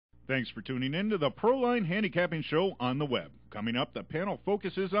Thanks for tuning in to the Proline Handicapping Show on the web. Coming up, the panel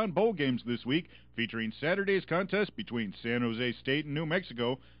focuses on bowl games this week, featuring Saturday's contest between San Jose State and New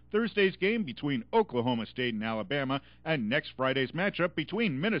Mexico, Thursday's game between Oklahoma State and Alabama, and next Friday's matchup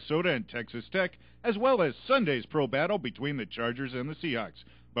between Minnesota and Texas Tech, as well as Sunday's pro battle between the Chargers and the Seahawks.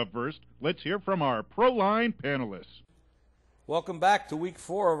 But first, let's hear from our Proline panelists. Welcome back to week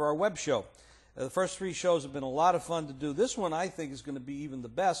 4 of our web show. The first 3 shows have been a lot of fun to do. This one, I think, is going to be even the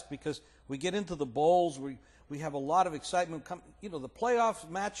best because we get into the bowls. We have a lot of excitement. The playoff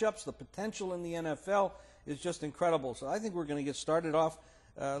matchups, the potential in the NFL is just incredible. So I think we're going to get started off.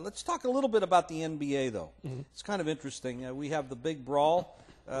 Let's talk a little bit about the NBA, though. It's kind of interesting. We have the big brawl,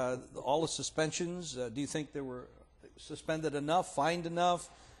 all the suspensions. Do you think they were suspended enough, fined enough?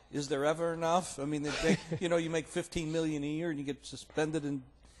 Is there ever enough? I mean, you make $15 million a year and you get suspended and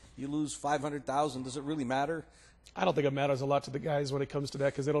you lose $500,000. Does it really matter? I don't think it matters a lot to the guys when it comes to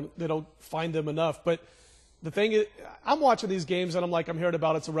that because they don't find them enough. But the thing is, I'm watching these games and I'm hearing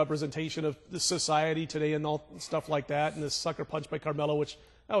about it's a representation of the society today and all stuff like that. And this sucker punch by Carmelo, which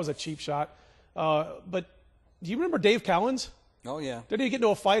that was a cheap shot. But do you remember Dave Cowens? Oh yeah. Didn't he get into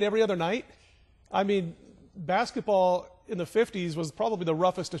a fight every other night? I mean, basketball in the 50s was probably the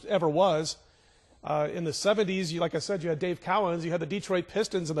roughest it ever was. In the 70s, like I said, you had Dave Cowens, you had the Detroit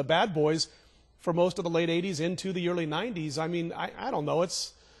Pistons and the Bad Boys for most of the late 80s into the early 90s. I mean, I don't know.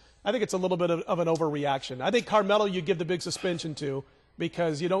 I think it's a little bit of an overreaction. I think Carmelo you give the big suspension to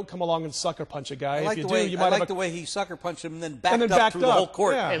because you don't come along and sucker punch a guy. I like the way he sucker punched him and then backed up through the whole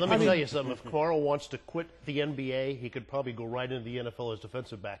court. Yeah. Hey, let me tell you something. If Carmelo wants to quit the NBA, he could probably go right into the NFL as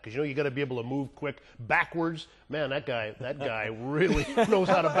defensive back. Because you got to be able to move quick backwards. Man, that guy really knows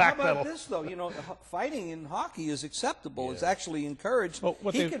how to backpedal. How about this though? Fighting in hockey is acceptable. Yeah. It's actually encouraged.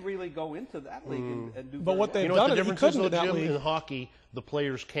 He could really go into that league and do. But what they've done, the difference is in hockey, the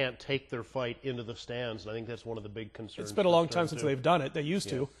players can't take their fight into the stands, and I think that's one of the big concerns. It's been a long time since they've done it. They used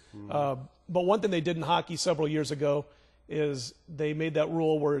to. But one thing they did in hockey several years ago is they made that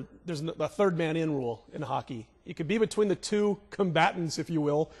rule where there's a third man in rule in hockey. You could be between the two combatants, if you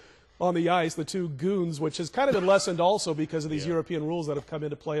will, on the ice, the two goons, which has kind of been lessened also because of these European rules that have come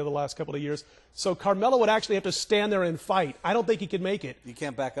into play over the last couple of years. So Carmelo would actually have to stand there and fight. I don't think he could make it. You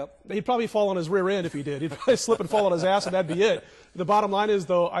can't back up? He'd probably fall on his rear end if he did. He'd probably slip and fall on his ass, and that'd be it. The bottom line is,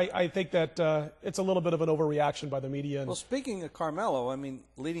 though, I think that it's a little bit of an overreaction by the media. Well, speaking of Carmelo, I mean,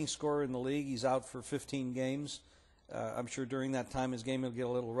 leading scorer in the league, he's out for 15 games. I'm sure during that time his game will get a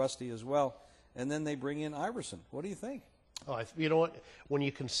little rusty as well. And then they bring in Iverson. What do you think? Oh, you know what? When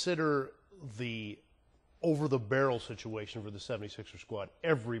you consider the over-the-barrel situation for the 76er squad,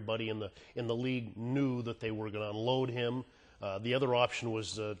 everybody in the league knew that they were going to unload him. The other option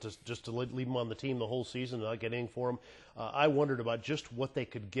was just to leave him on the team the whole season and not get anything for him. I wondered about just what they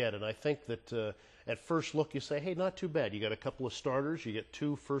could get, and I think that at first look you say, hey, not too bad. You got a couple of starters. You get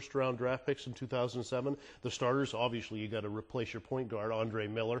 2 first-round draft picks in 2007. The starters, obviously, you got to replace your point guard, Andre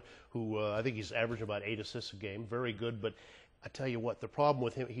Miller, who I think he's averaging about 8 assists a game. Very good, but I tell you what, the problem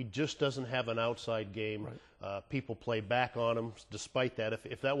with him, he just doesn't have an outside game. Right. People play back on him. Despite that,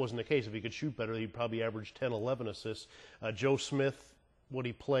 if that wasn't the case, if he could shoot better, he'd probably average 10, 11 assists. Joe Smith, what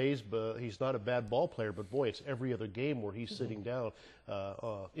he plays, but he's not a bad ball player, but boy, it's every other game where he's sitting down,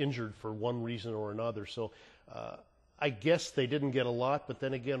 injured for one reason or another. So I guess they didn't get a lot, but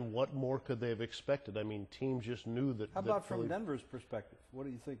then again, what more could they have expected? I mean, teams just knew that. How about from Denver's perspective? What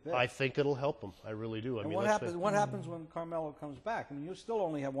do you think there? I think it'll help them. I really do. What happens when Carmelo comes back? I mean, you still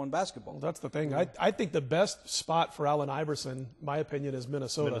only have one basketball. Well, that's the thing. I think the best spot for Allen Iverson, my opinion, is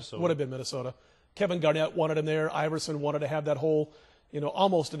Minnesota. Would have been Minnesota. Kevin Garnett wanted him there. Iverson wanted to have that whole,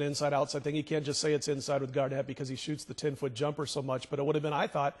 almost an inside-outside thing. You can't just say it's inside with Garnett because he shoots the 10-foot jumper so much. But it would have been, I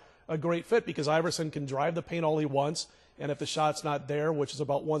thought, a great fit because Iverson can drive the paint all he wants. And if the shot's not there, which is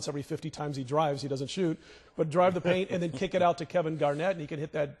about once every 50 times he drives, he doesn't shoot, but drive the paint and then kick it out to Kevin Garnett, and he can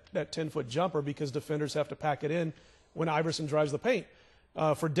hit that 10-foot jumper because defenders have to pack it in when Iverson drives the paint.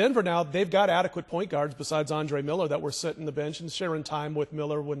 For Denver now, they've got adequate point guards besides Andre Miller that were sitting the bench and sharing time with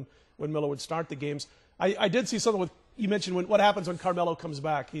Miller when Miller would start the games. I did see something you mentioned what happens when Carmelo comes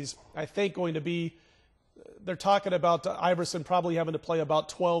back. He's, I think, going to be – they're talking about Iverson probably having to play about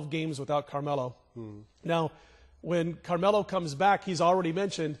 12 games without Carmelo. Now, when Carmelo comes back, he's already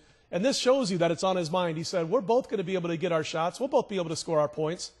mentioned, and this shows you that it's on his mind. He said, we're both going to be able to get our shots. We'll both be able to score our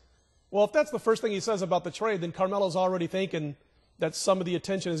points. Well, if that's the first thing he says about the trade, then Carmelo's already thinking that some of the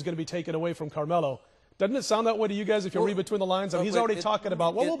attention is going to be taken away from Carmelo. Doesn't it sound that way to you guys if you read between the lines? I mean, he's already talking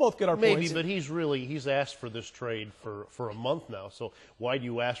about, well, we'll both get our points. Maybe, but he's asked for this trade for a month now. So why do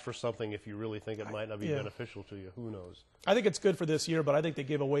you ask for something if you really think it might not be beneficial to you? Who knows? I think it's good for this year, but I think they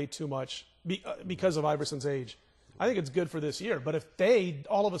gave away too much because of Iverson's age. I think it's good for this year. But if they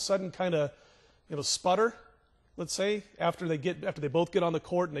all of a sudden kind of, sputter, let's say, after they both get on the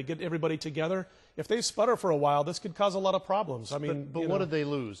court and they get everybody together, if they sputter for a while, this could cause a lot of problems. I mean, but what did they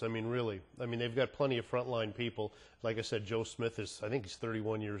lose? I mean, really? I mean, they've got plenty of frontline people. Like I said, Joe Smith I think he's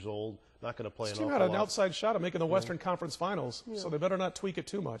 31 years old. Not going to play an awful lot. This team had an outside shot of making the Western Conference Finals, so they better not tweak it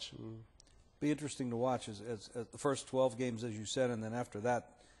too much. Be interesting to watch as the first 12 games, as you said, and then after that,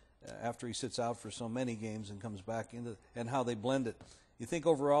 after he sits out for so many games and comes back into, and how they blend it. You think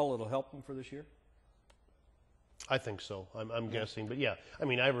overall it'll help them for this year? I think so. I'm guessing. But, yeah, I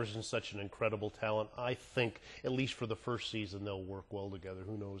mean, Iverson's such an incredible talent. I think, at least for the first season, they'll work well together.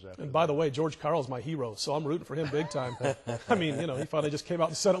 Who knows after And by the way, George Karl's my hero, so I'm rooting for him big time. I mean, he finally just came out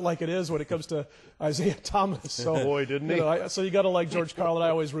and said it like it is when it comes to Isaiah Thomas. So, boy, didn't he? So you got to like George Karl, and I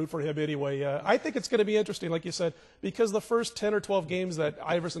always root for him anyway. I think it's going to be interesting, like you said, because the first 10 or 12 games that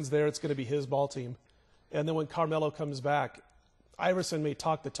Iverson's there, it's going to be his ball team. And then when Carmelo comes back, Iverson may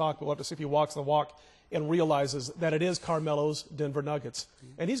talk the talk, but we'll have to see if he walks the walk and realizes that it is Carmelo's Denver Nuggets.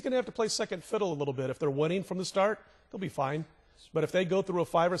 And he's going to have to play second fiddle a little bit. If they're winning from the start, they'll be fine. But if they go through a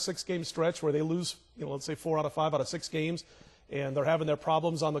 5 or 6 game stretch where they lose, let's say 4 out of 5 out of 6 games, and they're having their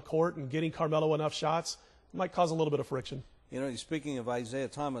problems on the court and getting Carmelo enough shots, it might cause a little bit of friction. Speaking of Isaiah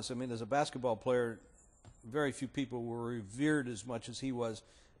Thomas, I mean, as a basketball player, very few people were revered as much as he was.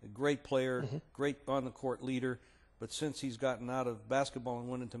 A great player, great on-the-court leader. But since he's gotten out of basketball and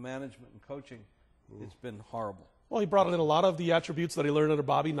went into management and coaching, it's been horrible. Well, he brought in a lot of the attributes that he learned under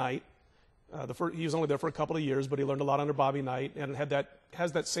Bobby Knight. He was only there for a couple of years, but he learned a lot under Bobby Knight, and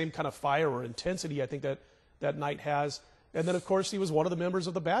has that same kind of fire or intensity I think that Knight has. And then, of course, he was one of the members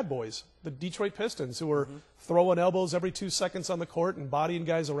of the Bad Boys, the Detroit Pistons, who were throwing elbows every 2 seconds on the court and bodying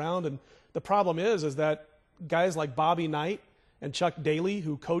guys around. And the problem is that guys like Bobby Knight and Chuck Daly,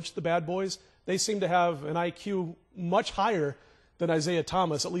 who coached the Bad Boys, they seem to have an IQ much higher than Isaiah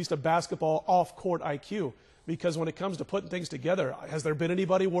Thomas, at least a basketball off-court IQ. Because when it comes to putting things together, has there been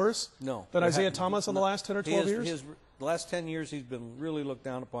anybody worse than Isaiah Thomas in the last 10 or 12 years? The last 10 years he's been really looked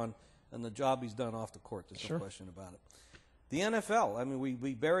down upon, and the job he's done off the court. There's no question about it. The NFL, I mean,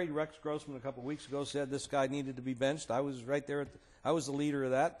 we buried Rex Grossman a couple of weeks ago, said this guy needed to be benched. I was right there. I was the leader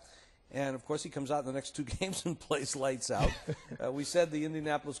of that. And, of course, he comes out in the next 2 games and plays lights out. We said the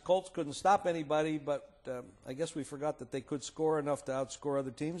Indianapolis Colts couldn't stop anybody, but I guess we forgot that they could score enough to outscore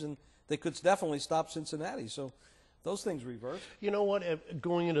other teams, and they could definitely stop Cincinnati. So those things reverse. You know what?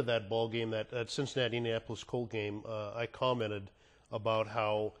 Going into that ball game, that Cincinnati-Indianapolis Colt game, I commented about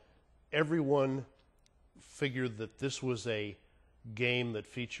how everyone figured that this was a game that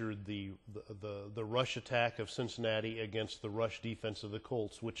featured the rush attack of Cincinnati against the rush defense of the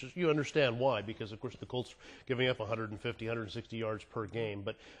Colts, which is, you understand why, because, of course, the Colts giving up 150, 160 yards per game.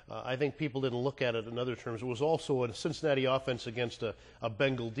 But I think people didn't look at it in other terms. It was also a Cincinnati offense against a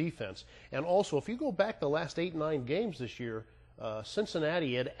Bengal defense. And also, if you go back the last 8, 9 games this year,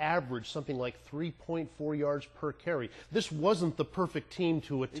 Cincinnati had averaged something like 3.4 yards per carry. This wasn't the perfect team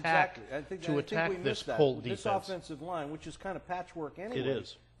to attack this Colt defense. This offensive line, which is kind of patchwork anyway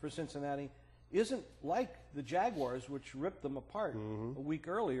for Cincinnati, isn't like the Jaguars, which ripped them apart a week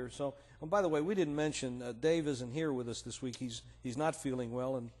earlier. So, and by the way, we didn't mention Dave isn't here with us this week. He's not feeling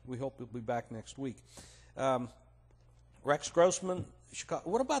well, and we hope he'll be back next week. Rex Grossman, Chicago.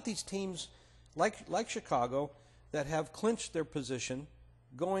 What about these teams like Chicago that have clinched their position,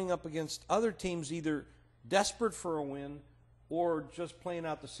 going up against other teams either desperate for a win or just playing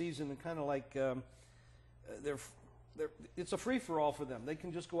out the season and kind of like it's a free-for-all for them. They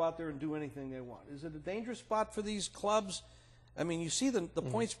can just go out there and do anything they want. Is it a dangerous spot for these clubs? I mean, you see the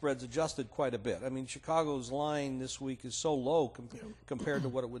point spread's adjusted quite a bit. I mean, Chicago's line this week is so low compared to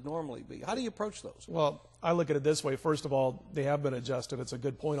what it would normally be. How do you approach those? Well, I look at it this way. First of all, they have been adjusted. It's a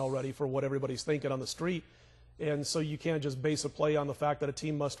good point already for what everybody's thinking on the street. And so you can't just base a play on the fact that a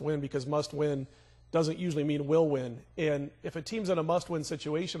team must win, because must win doesn't usually mean will win. And if a team's in a must-win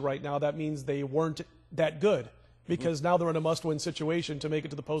situation right now, that means they weren't that good, because now they're in a must-win situation to make it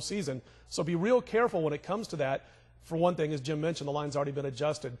to the postseason. So be real careful when it comes to that. For one thing, as Jim mentioned, the line's already been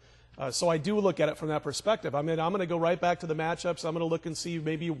adjusted. So I do look at it from that perspective. I mean, I'm going to go right back to the matchups. I'm going to look and see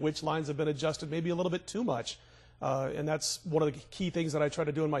maybe which lines have been adjusted, maybe a little bit too much. And that's one of the key things that I try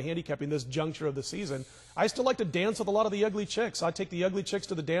to do in my handicapping this juncture of the season. I still like to dance with a lot of the ugly chicks. I take the ugly chicks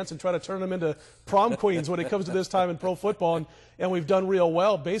to the dance and try to turn them into prom queens when it comes to this time in pro football. And we've done real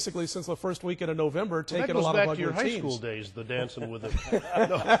well basically since the first weekend of November, taking a lot of ugly teams. That goes back to your high school days, the dancing with it.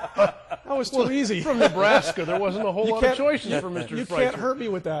 That was too easy. From Nebraska, there wasn't a whole lot of choices for Mr. You Freitzer. can't hurt me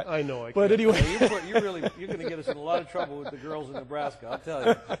with that. I know I but can't. Anyway. You're going to get us in a lot of trouble with the girls in Nebraska, I'll tell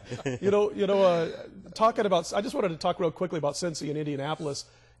you. Talking about, I just wanted to talk real quickly about Cincy and Indianapolis.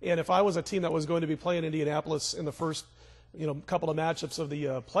 And if I was a team that was going to be playing Indianapolis in the first, couple of matchups of the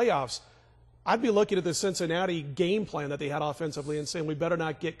playoffs, I'd be looking at the Cincinnati game plan that they had offensively and saying we better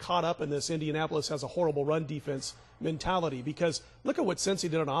not get caught up in this Indianapolis has a horrible run defense mentality, because look at what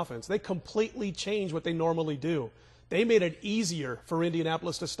Cincy did on offense. They completely changed what they normally do. They made it easier for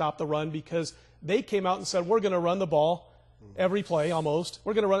Indianapolis to stop the run because they came out and said, we're going to run the ball every play almost.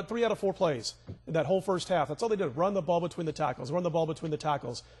 We're going to run it 3 out of 4 plays in that whole first half. That's all they did, run the ball between the tackles, run the ball between the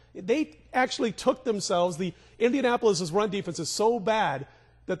tackles. They actually took themselves, the Indianapolis' run defense is so bad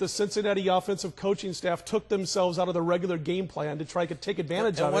that the Cincinnati offensive coaching staff took themselves out of the regular game plan to try to take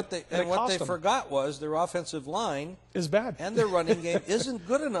advantage of it. And what they forgot was their offensive line is bad. And their running game isn't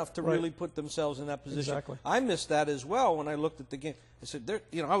good enough to really put themselves in that position. Exactly. I missed that as well when I looked at the game. I said,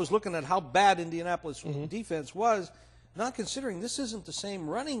 I was looking at how bad Indianapolis defense was, not considering this isn't the same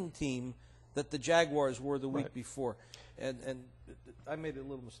running team that the Jaguars were the week before. And I made a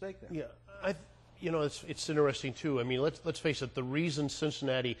little mistake there. Yeah, it's interesting too. I mean, let's face it. The reason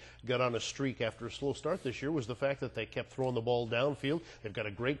Cincinnati got on a streak after a slow start this year was the fact that they kept throwing the ball downfield. They've got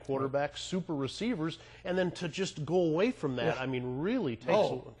a great quarterback, super receivers, and then to just go away from that, I mean, really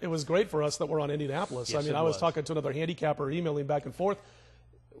takes. It was great for us that we're on Indianapolis. Yes, I was talking to another handicapper, emailing back and forth.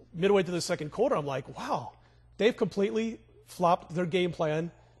 Midway through the second quarter, I'm like, wow, they've completely flopped their game plan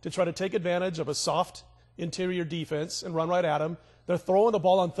to try to take advantage of a soft interior defense and run right at them. They're throwing the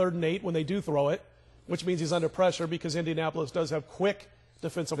ball on 3rd and 8 when they do throw it, which means he's under pressure because Indianapolis does have quick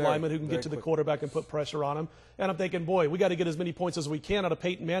defensive linemen who can get to the quarterback and put pressure on him. And I'm thinking, boy, we got to get as many points as we can out of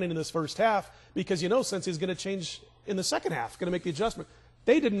Peyton Manning in this first half because since he's going to change in the second half, going to make the adjustment.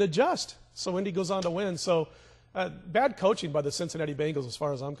 They didn't adjust, so Indy goes on to win. So bad coaching by the Cincinnati Bengals as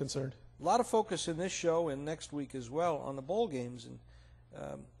far as I'm concerned. A lot of focus in this show and next week as well on the bowl games.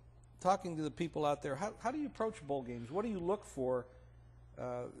 And talking to the people out there, how do you approach bowl games? What do you look for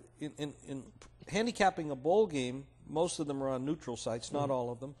in handicapping a bowl game? Most of them are on neutral sites, not all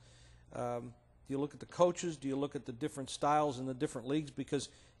of them. Do you look at the coaches? Do you look at the different styles in the different leagues? Because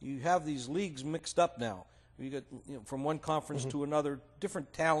you have these leagues mixed up now. You get from one conference to another,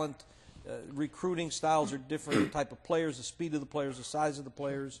 different talent, recruiting styles are different, type of players, the speed of the players, the size of the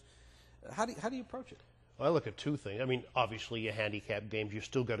players. How do you approach it? I look at two things. I mean, obviously, you handicap games, you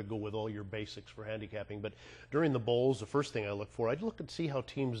still got to go with all your basics for handicapping. But during the bowls, the first thing I look for, I'd look and see how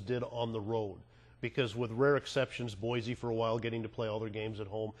teams did on the road. Because with rare exceptions, Boise for a while getting to play all their games at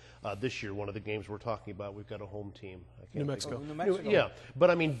home. This year, one of the games we're talking about, we've got a home team. New Mexico. New Mexico. Yeah,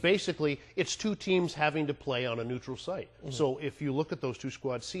 but I mean, basically, it's 2 teams having to play on a neutral site. So if you look at those 2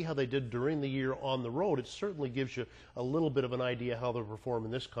 squads, see how they did during the year on the road, it certainly gives you a little bit of an idea how they'll perform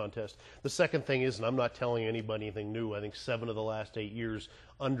in this contest. The second thing is, and I'm not telling anybody anything new, I think 7 of the last 8 years,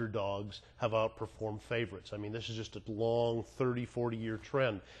 underdogs have outperformed favorites. I mean, this is just a long 30, 40-year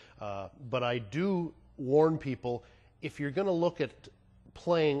trend. But I do warn people, if you're going to look at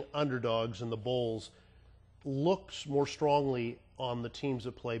playing underdogs in the bowls, look more strongly on the teams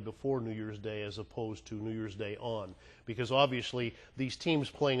that play before New Year's Day as opposed to New Year's Day on. Because obviously these teams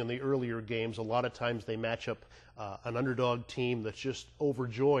playing in the earlier games, a lot of times they match up an underdog team that's just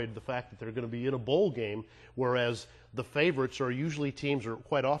overjoyed the fact that they're going to be in a bowl game, whereas the favorites are usually teams, or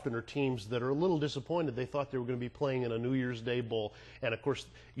quite often are teams that are a little disappointed. They thought they were going to be playing in a New Year's Day bowl. And of course,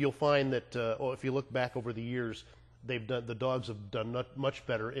 you'll find that if you look back over the years, the dogs have done much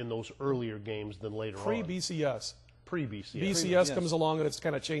better in those earlier games than later on. Pre-BCS. Pre-BCS. BCS comes along and it's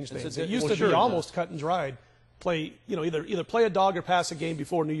kind of changed things. It used to be almost cut and dried. Play, either play a dog or pass a game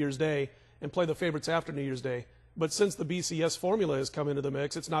before New Year's Day and play the favorites after New Year's Day. But since the BCS formula has come into the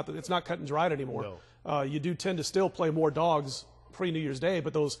mix, it's not cut and dried anymore. No. You do tend to still play more dogs pre-New Year's Day,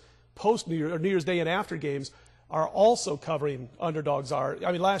 but those post-New Year or New Year's Day and after games are also covering underdogs. I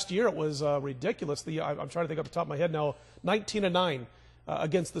mean, last year it was ridiculous. I'm trying to think off the top of my head now, 19-9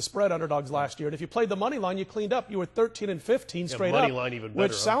 against the spread underdogs last year. And if you played the money line, you cleaned up. You were 13-15 straight money up, line even better,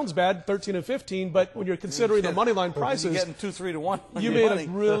 which sounds bad, 13-15. But when you're considering the money line prices, you're getting 2-3 to 1. You made a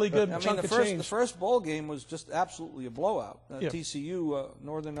really good chunk of change. The first bowl game was just absolutely a blowout. TCU,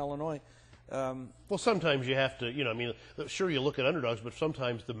 Northern Illinois. Well, sometimes you have to, sure you look at underdogs, but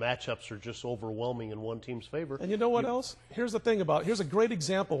sometimes the matchups are just overwhelming in one team's favor. And you know what else? Here's the thing here's a great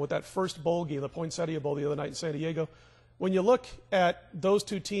example with that first bowl game, the Poinsettia Bowl the other night in San Diego. When you look at those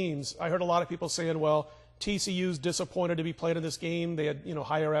two teams, I heard a lot of people saying, well, TCU's disappointed to be played in this game. They had,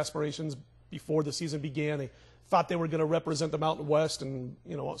 higher aspirations before the season began. They thought they were going to represent the Mountain West and,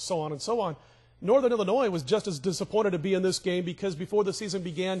 so on and so on. Northern Illinois was just as disappointed to be in this game because before the season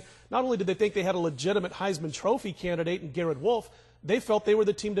began, not only did they think they had a legitimate Heisman Trophy candidate in Garrett Wolf, they felt they were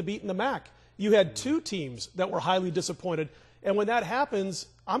the team to beat in the MAC. You had two teams that were highly disappointed. And when that happens,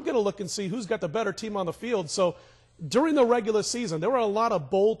 I'm going to look and see who's got the better team on the field. So during the regular season, there were a lot of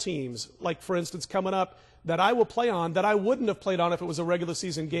bowl teams, like, for instance, coming up that I will play on that I wouldn't have played on if it was a regular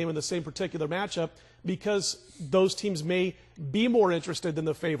season game in the same particular matchup because those teams may be more interested than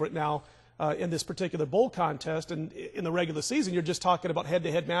the favorite now. In this particular bowl contest. And in the regular season, you're just talking about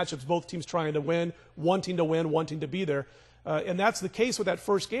head-to-head matchups, both teams trying to win, wanting to be there. And that's the case with that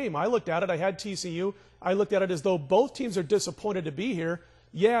first game. I looked at it. I had TCU. I looked at it as though both teams are disappointed to be here.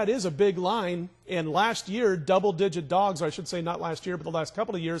 Yeah, it is a big line. And last year, double-digit dogs, or I should say not last year, but the last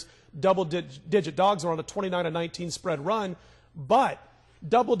couple of years, double-digit dogs are on a 29-19 spread run. But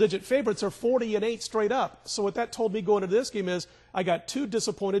double-digit favorites are 40-8 straight up. So what that told me going into this game is I got two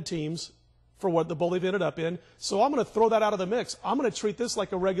disappointed teams for what the bowl they've ended up in. So I'm going to throw that out of the mix. I'm going to treat this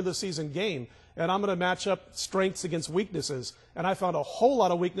like a regular season game, and I'm going to match up strengths against weaknesses. And I found a whole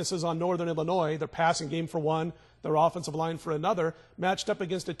lot of weaknesses on Northern Illinois, their passing game for one, their offensive line for another, matched up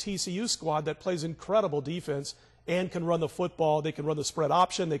against a TCU squad that plays incredible defense and can run the football. They can run the spread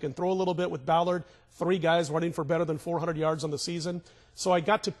option. They can throw a little bit with Ballard, 3 guys running for better than 400 yards on the season. So I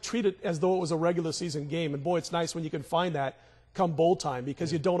got to treat it as though it was a regular season game. And boy, it's nice when you can find that come bowl time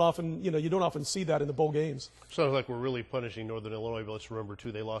because you don't often see that in the bowl games. Sounds like we're really punishing Northern Illinois, but let's remember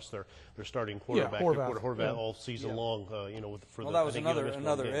too they lost their starting quarterback, Horvath, all season long. That was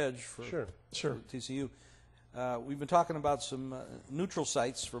another edge for TCU. We've been talking about some neutral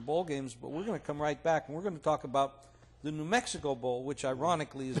sites for bowl games, but we're going to come right back and we're going to talk about the New Mexico Bowl, which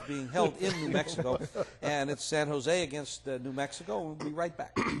ironically is being held in New Mexico, and it's San Jose against New Mexico. We'll be right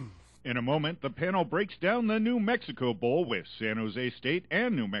back. In a moment, the panel breaks down the New Mexico Bowl with San Jose State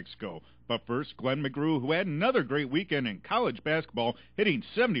and New Mexico. But first, Glenn McGrew, who had another great weekend in college basketball, hitting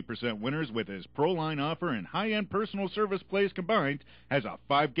 70% winners with his ProLine offer and high-end personal service plays combined, has a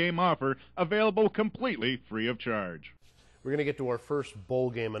 5-game offer available completely free of charge. We're going to get to our first bowl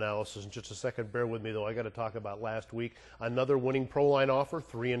game analysis in just a second. Bear with me, though. I got to talk about last week. Another winning ProLine offer,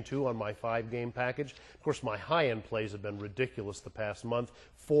 3-2 on my 5-game package. Of course, my high-end plays have been ridiculous the past month.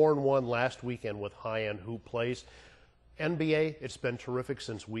 4-1 last weekend with high-end hoop plays. NBA, it's been terrific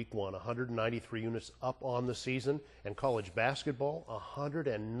since week 1. 193 units up on the season. And college basketball,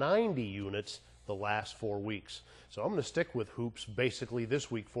 190 units the last 4 weeks. So I'm going to stick with hoops basically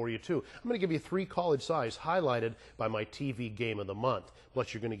this week for you too. I'm going to give you 3 college sides highlighted by my TV game of the month.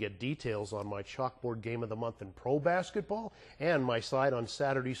 Plus you're going to get details on my chalkboard game of the month in pro basketball and my side on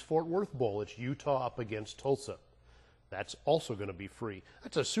Saturday's Fort Worth Bowl. It's Utah up against Tulsa. That's also going to be free.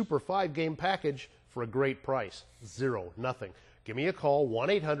 That's a super 5-game package for a great price. 0, nothing. Give me a call,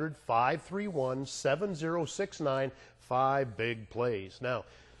 1-800-531-7069. 5 big plays. Now,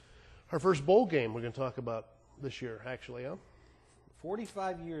 our first bowl game we're going to talk about this year, actually, huh?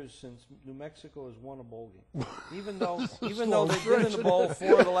 45 years since New Mexico has won a bowl game. Even though they've been in the bowl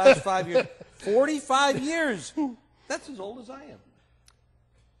 4 of the last 5 years. 45 years! That's as old as I am.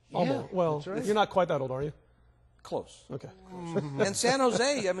 Almost. Well, right. You're not quite that old, are you? Close. Okay. And San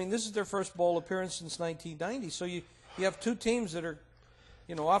Jose, I mean, this is their first bowl appearance since 1990. So you have 2 teams that are,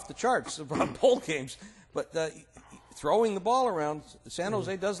 off the charts about bowl games. But throwing the ball around, San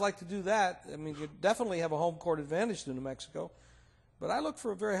Jose does like to do that. I mean, you definitely have a home court advantage to New Mexico. But I look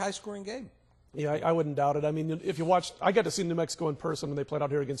for a very high-scoring game. Yeah, I wouldn't doubt it. I mean, if you watch, I got to see New Mexico in person when they played out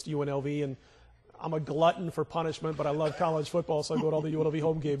here against UNLV, and I'm a glutton for punishment, but I love college football, so I go to all the UNLV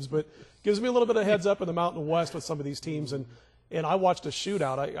home games. But gives me a little bit of heads up in the Mountain West with some of these teams. And I watched a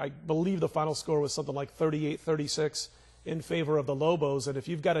shootout. I believe the final score was something like 38-36 in favor of the Lobos. And if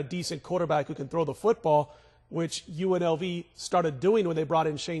you've got a decent quarterback who can throw the football, which UNLV started doing when they brought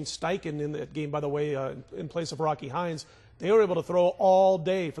in Shane Steichen in that game, by the way, in place of Rocky Hines, they were able to throw all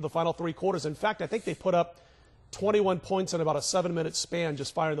day for the final 3 quarters. In fact, I think they put up 21 points in about a 7-minute span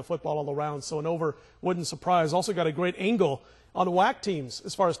just firing the football all around. So an over wouldn't surprise. Also got a great angle on WAC teams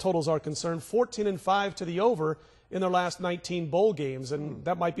as far as totals are concerned. 14-5 to the over in their last 19 bowl games, and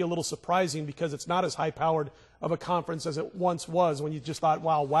that might be a little surprising because it's not as high-powered of a conference as it once was when you just thought,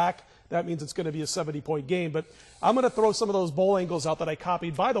 wow, WAC, that means it's going to be a 70-point game. But I'm going to throw some of those bowl angles out that I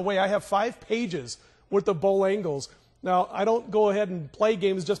copied. By the way, I have 5 pages worth of bowl angles. Now, I don't go ahead and play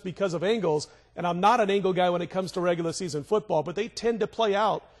games just because of angles, and I'm not an angle guy when it comes to regular season football, but they tend to play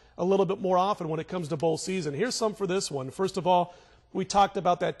out a little bit more often when it comes to bowl season. Here's some for this one. First of all, we talked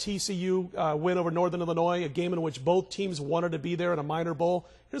about that TCU win over Northern Illinois, a game in which both teams wanted to be there in a minor bowl.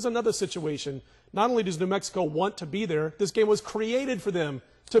 Here's another situation. Not only does New Mexico want to be there, this game was created for them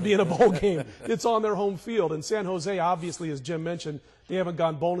to be in a bowl game. It's on their home field. And San Jose, obviously, as Jim mentioned, they haven't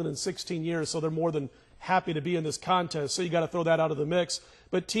gone bowling in 16 years, so they're more than happy to be in this contest. So you got to throw that out of the mix.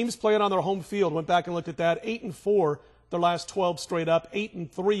 But teams playing on their home field, went back and looked at that, 8-4 their last 12 straight up,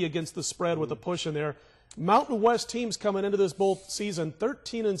 8-3 against the spread with a push in there. Mountain West teams coming into this bowl season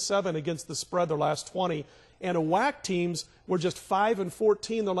 13-7 against the spread their last 20, and WAC teams were just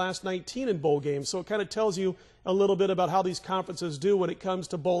 5-14 their last 19 in bowl games. So it kind of tells you a little bit about how these conferences do when it comes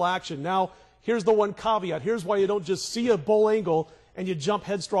to bowl action. Now, here's the one caveat. Here's why you don't just see a bowl angle and you jump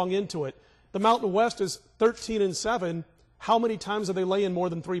headstrong into it. The Mountain West is 13-7. How many times are they laying more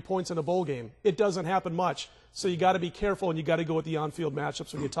than 3 points in a bowl game? It doesn't happen much. So you got to be careful, and you got to go with the on-field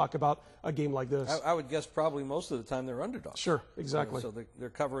matchups when you talk about a game like this. I would guess probably most of the time they're underdogs. Sure, exactly. So they're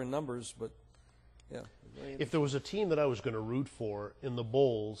covering numbers, but yeah. If there was a team that I was going to root for in the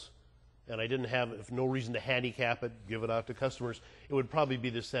bowls, and I didn't have no reason to handicap it, give it out to customers, it would probably be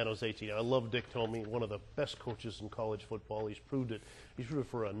the San Jose team. I love Dick Tomey, one of the best coaches in college football. He's proved it. He's proved it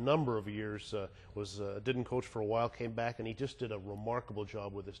for a number of years. Didn't coach for a while, came back, and he just did a remarkable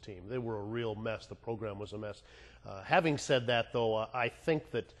job with his team. They were a real mess. The program was a mess. Having said that, though, I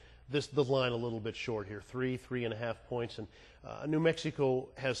think that the line a little bit short here, 3.5 points, and New Mexico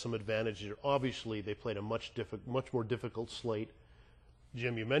has some advantages here. Obviously, they played a much more difficult slate.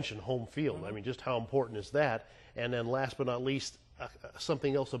 Jim, you mentioned home field. I mean, just how important is that? And then last but not least,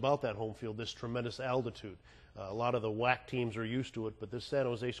 something else about that home field, this tremendous altitude. A lot of the WAC teams are used to it, but this San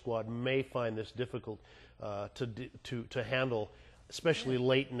Jose squad may find this difficult to handle, especially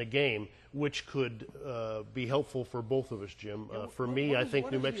late in the game, which could be helpful for both of us, Jim. For me, I think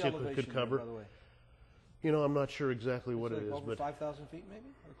New Mexico could cover. By the way? You know, I'm not sure exactly what it is, over but 5,000 feet maybe,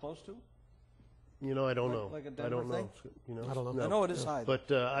 or close to. You know, I don't know. Like a Denver I don't know. thing? You know, I don't know. No. I know it is high.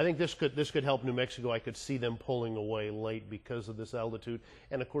 But I think this could help New Mexico. I could see them pulling away late because of this altitude,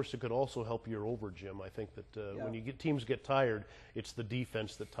 and of course it could also help your over, Jim. I think that when teams get tired, it's the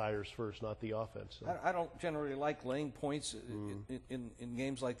defense that tires first, not the offense. So. I don't generally like laying points in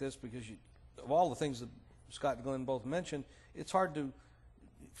games like this because of all the things that Scott and Glenn both mentioned, it's hard to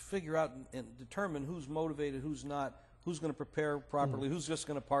figure out and determine who's motivated, who's not, who's going to prepare properly, who's just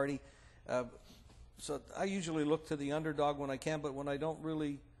going to party. So I usually look to the underdog when I can, but when I don't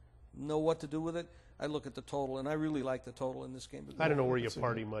really know what to do with it, I look at the total, and I really like the total in this game. I don't know where you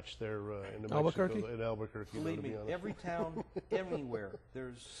party much there in New Albuquerque? Mexico. In Albuquerque, Believe me, every town, anywhere,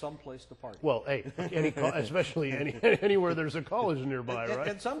 there's some place to party. Well, hey, especially anywhere there's a college nearby, right?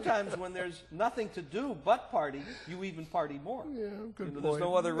 And sometimes when there's nothing to do but party, you even party more. Yeah, good point. There's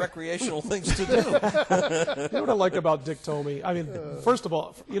no other recreational things to do. You know what I like about Dick Tomey? I mean, first of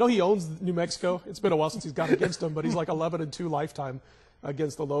all, you know he owns New Mexico. It's been a while since he's gone against them, but he's like 11-2 lifetime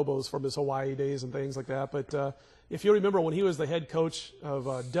against the Lobos from his Hawaii days and things like that. But if you remember when he was the head coach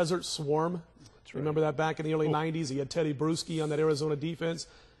of Desert Swarm, remember that back in the early 90s? He had Teddy Bruschi on that Arizona defense.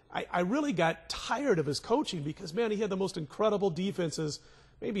 I really got tired of his coaching because, man, he had the most incredible defenses,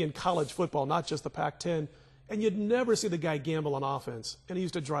 maybe in college football, not just the Pac-10, and you'd never see the guy gamble on offense, and he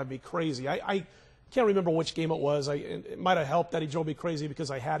used to drive me crazy. I can't remember which game it was. It might have helped that he drove me crazy because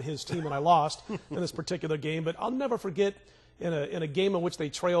I had his team and I lost in this particular game, but I'll never forget in a game in which they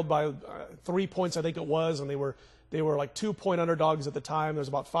trailed by 3 points, I think it was, and they were like 2-point underdogs at the time. There was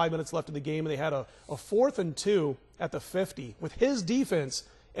about 5 minutes left in the game, and they had a 4th and 2 at the 50 with his defense,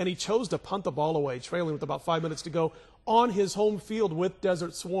 and he chose to punt the ball away, trailing with about 5 minutes to go on his home field with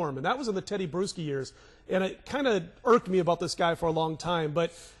Desert Swarm. And that was in the Teddy Bruschi years. And it kind of irked me about this guy for a long time.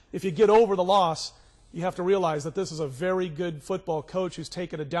 But if you get over the loss, you have to realize that this is a very good football coach who's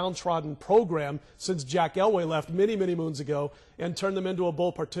taken a downtrodden program since Jack Elway left many, many moons ago and turned them into a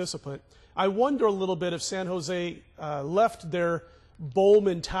bowl participant. I wonder a little bit if San Jose left their bowl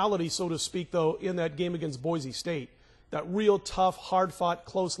mentality, so to speak, though, in that game against Boise State. That real tough, hard-fought,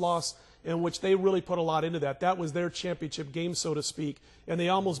 close loss in which they really put a lot into that. That was their championship game, so to speak, and they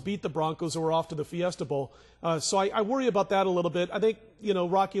almost beat the Broncos, who were off to the Fiesta Bowl. So I worry about that a little bit. I think,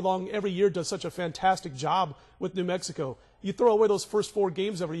 Rocky Long every year does such a fantastic job with New Mexico. You throw away those first 4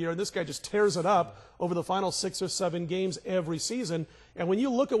 games every year, and this guy just tears it up over the final 6 or 7 games every season. And when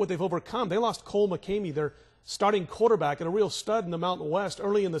you look at what they've overcome, they lost Cole McCamey, their starting quarterback and a real stud in the Mountain West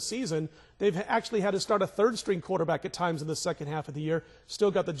early in the season. They've actually had to start a 3rd-string quarterback at times in the second half of the year.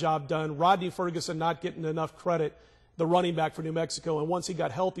 Still got the job done. Rodney Ferguson not getting enough credit, the running back for New Mexico. And once he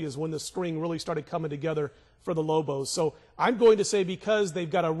got healthy is when the string really started coming together for the Lobos. So I'm going to say, because they've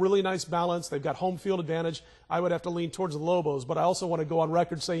got a really nice balance, they've got home field advantage, I would have to lean towards the Lobos. But I also want to go on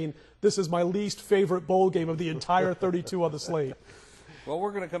record saying this is my least favorite bowl game of the entire 32 on the slate. Well,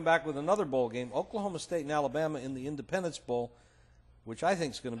 we're going to come back with another bowl game, Oklahoma State and Alabama in the Independence Bowl, which I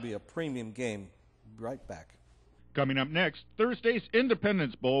think is going to be a premium game. Right back. Coming up next, Thursday's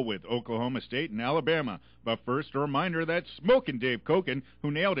Independence Bowl with Oklahoma State and Alabama. But first, a reminder that Smokin' Dave Koken,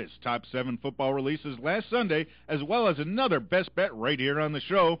 who nailed his top 7 football releases last Sunday, as well as another best bet right here on the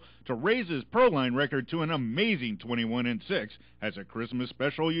show, to raise his Proline record to an amazing 21-6, has a Christmas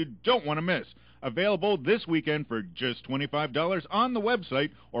special you don't want to miss. Available this weekend for just $25 on the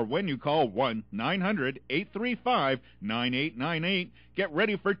website or when you call 1-900-835-9898. Get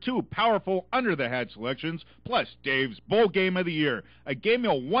ready for 2 powerful under-the-hat selections, plus Dave's Bowl Game of the Year, a game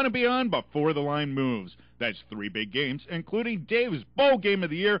you'll want to be on before the line moves. That's 3 big games, including Dave's Bowl Game of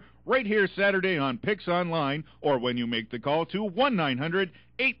the Year, right here Saturday on Picks Online, or when you make the call to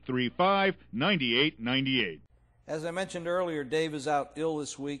 1-900-835-9898. As I mentioned earlier, Dave is out ill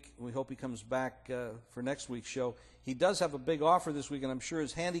this week. We hope he comes back for next week's show. He does have a big offer this week, and I'm sure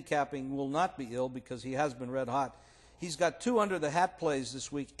his handicapping will not be ill because he has been red hot. He's got 2 under-the-hat plays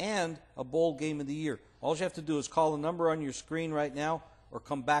this week and a bowl game of the year. All you have to do is call the number on your screen right now or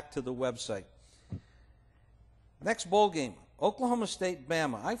come back to the website. Next bowl game, Oklahoma State,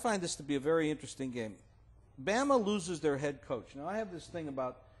 Bama. I find this to be a very interesting game. Bama loses their head coach. Now, I have this thing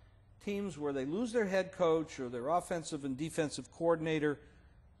about teams where they lose their head coach or their offensive and defensive coordinator.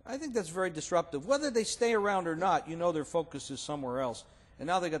 I think that's very disruptive. Whether they stay around or not, their focus is somewhere else. And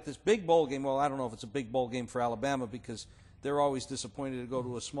now they got this big bowl game. Well, I don't know if it's a big bowl game for Alabama because they're always disappointed to go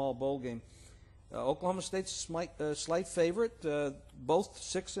to a small bowl game. Oklahoma State's a slight favorite, both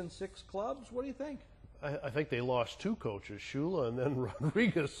 6-6 clubs. What do you think? I think they lost 2 coaches, Shula and then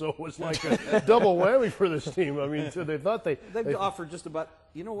Rodriguez, so it was like a double whammy for this team. I mean, so they thought they offered just about.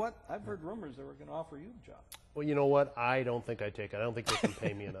 You know what? I've heard rumors they were going to offer you the job. Well, you know what? I don't think I'd take it. I don't think they can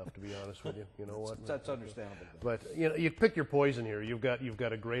pay me enough, to be honest with you. You know what? That's understandable. But you pick your poison here. You've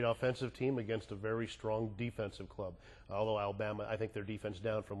got a great offensive team against a very strong defensive club. Although Alabama, I think their defense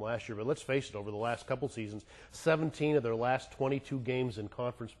down from last year. But let's face it, over the last couple seasons, 17 of their last 22 games in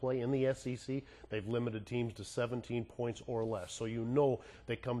conference play in the SEC, they've limited teams to 17 points or less. So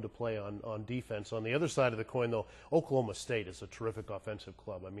they come to play on defense. On the other side of the coin, though, Oklahoma State is a terrific offensive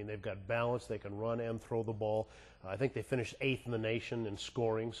club. I mean, they've got balance. They can run and throw the ball. I think they finished 8th in the nation in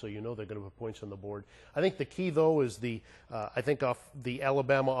scoring, so they're going to put points on the board. I think the key, though, is the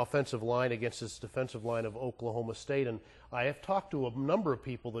Alabama offensive line against this defensive line of Oklahoma State. And I have talked to a number of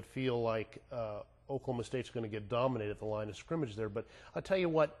people that feel like Oklahoma State's going to get dominated at the line of scrimmage there. But I'll tell you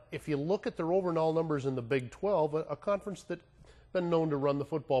what, if you look at their overall numbers in the Big 12, a conference that been known to run the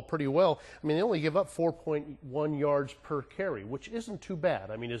football pretty well. I mean, they only give up 4.1 yards per carry, which isn't too bad.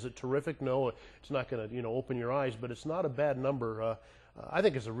 I mean, is it terrific? No, it's not going to open your eyes, but it's not a bad number. I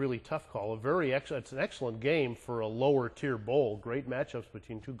think it's a really tough call. It's an excellent game for a lower tier bowl. Great matchups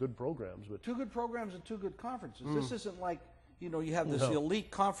between 2 good programs. But 2 good programs and 2 good conferences. This isn't like you have this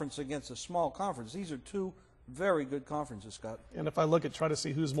elite conference against a small conference. These are 2 very good conferences, Scott. And if I try to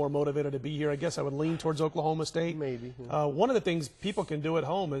see who's more motivated to be here, I guess I would lean towards Oklahoma State. Maybe. Yeah. One of the things people can do at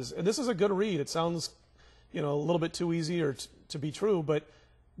home is, and this is a good read. It sounds, a little bit too easy or to be true, but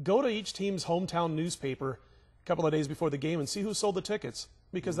go to each team's hometown newspaper a couple of days before the game and see who sold the tickets,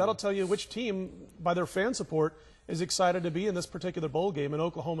 because that'll tell you which team, by their fan support, is excited to be in this particular bowl game. And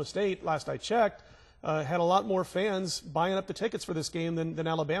Oklahoma State, last I checked, had a lot more fans buying up the tickets for this game than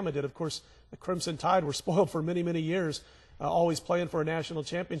Alabama did. Of course, the Crimson Tide were spoiled for many, many years, always playing for a national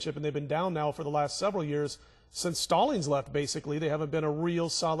championship, and they've been down now for the last several years. Since Stallings left, basically, they haven't been a real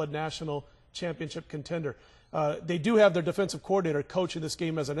solid national championship contender. They do have their defensive coordinator coaching this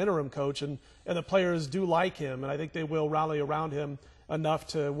game as an interim coach, and the players do like him, and I think they will rally around him enough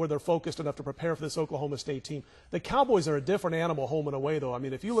to where they're focused enough to prepare for this Oklahoma State team. The Cowboys are a different animal home and away, though. I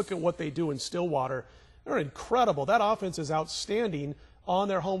mean, if you look at what they do in Stillwater, they're incredible. That offense is outstanding on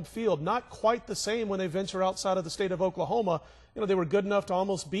their home field. Not quite the same when they venture outside of the state of Oklahoma. They were good enough to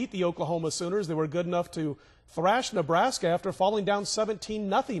almost beat the Oklahoma Sooners. They were good enough to thrash Nebraska after falling down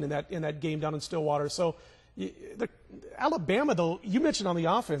 17-0 in that game down in Stillwater. So Alabama, though, you mentioned on the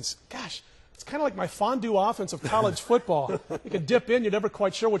offense, gosh, it's kind of like my fondue offense of college football. You can dip in, you're never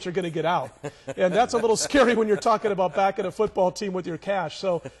quite sure what you're going to get out. And that's a little scary when you're talking about backing a football team with your cash.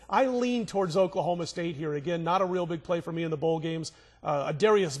 So I lean towards Oklahoma State here. Again, not a real big play for me in the bowl games.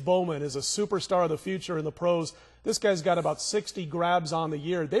 Darius Bowman is a superstar of the future in the pros. This guy's got about 60 grabs on the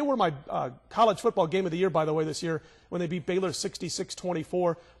year. They were my college football game of the year, by the way, this year when they beat Baylor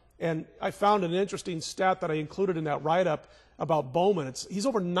 66-24. And I found an interesting stat that I included in that write-up about Bowman. He's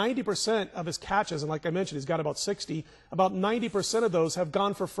over 90% of his catches, and like I mentioned, he's got about 60. About 90% of those have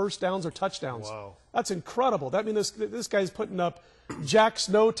gone for first downs or touchdowns. Wow. That's incredible. That means this guy's putting up Jack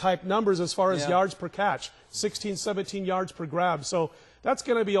Snow-type numbers as far as yards per catch, 16, 17 yards per grab. So that's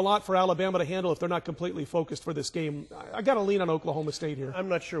going to be a lot for Alabama to handle if they're not completely focused for this game. I got to lean on Oklahoma State here. I'm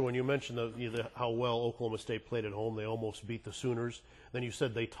not sure when you mentioned how well Oklahoma State played at home. They almost beat the Sooners. Then you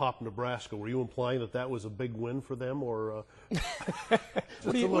said they topped Nebraska. Were you implying that was a big win for them, or?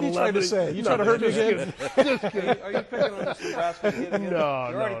 What are you trying to say? You trying to hurt me again? Just kidding. Are you picking on this Nebraska kid again? No,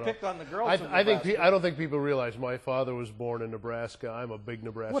 you already picked on the girls. I don't think people realize my father was born in Nebraska. I'm a big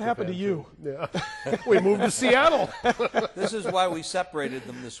Nebraska What happened fan, to you? Yeah, we moved to Seattle. This is why we separated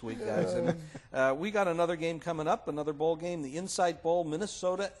them this week, guys. And we got another game coming up, another bowl game, the Insight Bowl,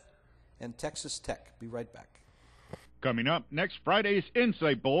 Minnesota and Texas Tech. Be right back. Coming up next Friday's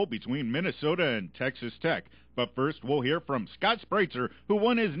Insight Bowl between Minnesota and Texas Tech. But first, we'll hear from Scott Spreitzer, who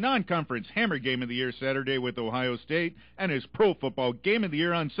won his non-conference Hammer Game of the Year Saturday with Ohio State and his Pro Football Game of the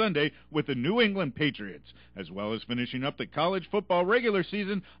Year on Sunday with the New England Patriots, as well as finishing up the college football regular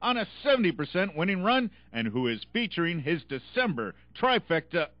season on a 70% winning run, and who is featuring his December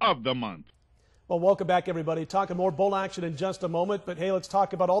trifecta of the month. Well, welcome back, everybody. Talking more bowl action in just a moment, but hey, let's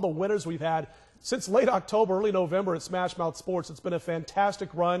talk about all the winners we've had since late October, early November at Smash Mouth Sports. It's been a fantastic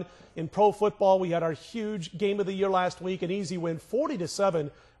run. In pro football, we had our huge game of the year last week, an easy win, 40-7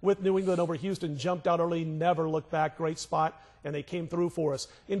 with New England over Houston. Jumped out early, never looked back. Great spot, and they came through for us.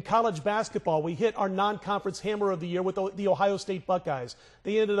 In college basketball, we hit our non-conference hammer of the year with the Ohio State Buckeyes.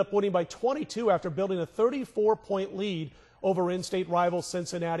 They ended up winning by 22 after building a 34-point lead over in-state rival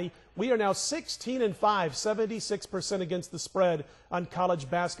Cincinnati. We are now 16-5, 76% against the spread on college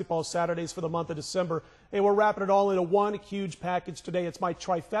basketball Saturdays for the month of December. And we're wrapping it all into one huge package today. It's my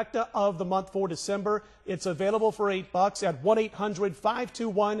trifecta of the month for December. It's available for $8 at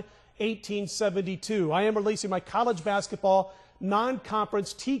 1-800-521-1872. I am releasing my college basketball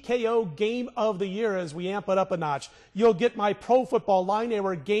non-conference TKO game of the year as we amp it up a notch. You'll get my pro football line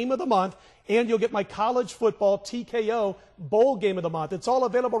error game of the month, and you'll get my college football TKO bowl game of the month. It's all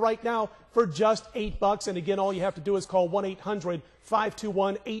available right now for just $8. And again, all you have to do is call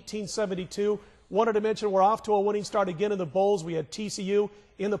 1-800-521-1872. Wanted to mention we're off to a winning start again in the bowls. We had TCU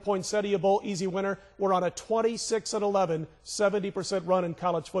in the Poinsettia Bowl, easy winner. We're on a 26-11, 70% run in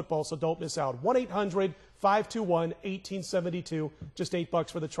college football, so don't miss out. 1-800-521-1872, just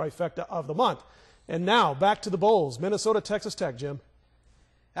 $8 for the trifecta of the month. And now back to the bowls. Minnesota, Texas Tech, Jim.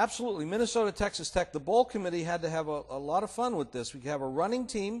 Absolutely. Minnesota, Texas Tech. The bowl committee had to have a lot of fun with this. We have a running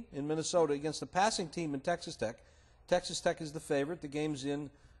team in Minnesota against a passing team in Texas Tech. Texas Tech is the favorite. The game's in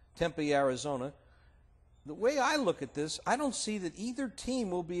Tempe, Arizona. The way I look at this, I don't see that either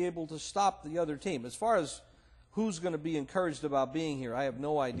team will be able to stop the other team. As far as who's going to be encouraged about being here, I have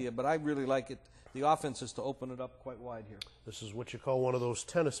no idea, but I really like it. The offense is to open it up quite wide here. This is what you call one of those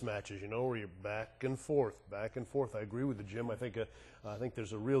tennis matches, where you're back and forth, back and forth. I agree with you, Jim. I think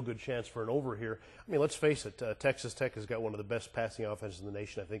there's a real good chance for an over here. I mean, let's face it, Texas Tech has got one of the best passing offenses in the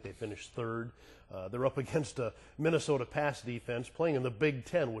nation. I think they finished third. They're up against a Minnesota pass defense playing in the Big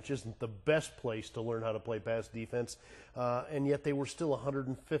Ten, which isn't the best place to learn how to play pass defense, and yet they were still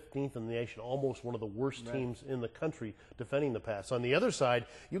 115th in the nation, almost one of the worst teams in the country defending the pass. On the other side,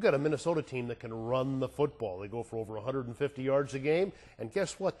 you've got a Minnesota team that can run the football. They go for over 150 yards a game, and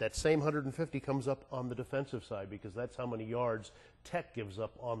guess what? That same 150 comes up on the defensive side because that's how many yards Tech gives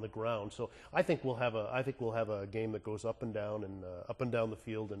up on the ground. So I think we'll have a game that goes up and down the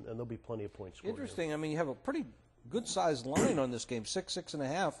field, and there'll be plenty of points scored. Interesting. Here. I mean, you have a pretty good-sized line on this game, 6.5.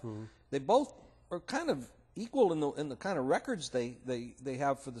 Mm-hmm. They both are kind of equal in the kind of records they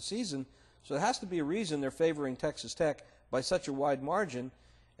have for the season. So there has to be a reason they're favoring Texas Tech by such a wide margin,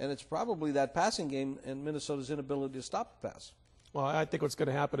 and it's probably that passing game and Minnesota's inability to stop the pass. Well, I think what's going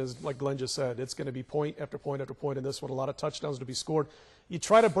to happen is, like Glenn just said, it's going to be point after point after point in this one, a lot of touchdowns to be scored. You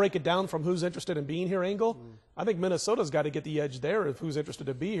try to break it down from who's interested in being here angle. I think Minnesota's got to get the edge there of who's interested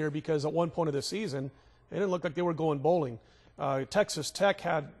to be here, because at one point of the season, it didn't look like they were going bowling. Texas Tech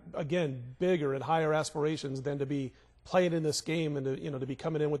had, again, bigger and higher aspirations than to be playing in this game and to be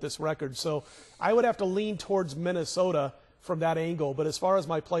coming in with this record. So I would have to lean towards Minnesota from that angle. But as far as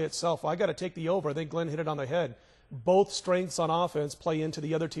my play itself, I got to take the over. I think Glenn hit it on the head. Both strengths on offense play into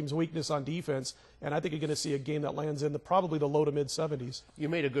the other team's weakness on defense, and I think you're going to see a game that lands in probably the low to mid-70s. You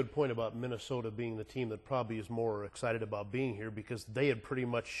made a good point about Minnesota being the team that probably is more excited about being here, because they had pretty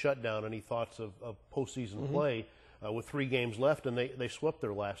much shut down any thoughts of postseason play with 3 games left, and they swept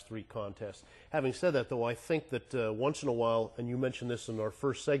their last 3 contests. Having said that, though, I think that once in a while, and you mentioned this in our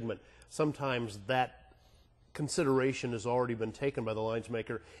first segment, sometimes that consideration has already been taken by the lines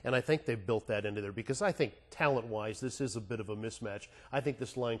maker, and I think they've built that into there, because I think talent-wise this is a bit of a mismatch. I think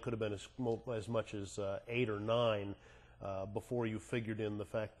this line could have been as much as 8 or 9 before you figured in the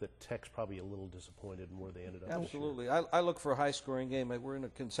fact that Tech's probably a little disappointed in where they ended up. Absolutely. I look for a high-scoring game. We're in a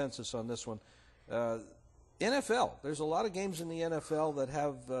consensus on this one. NFL, there's a lot of games in the NFL that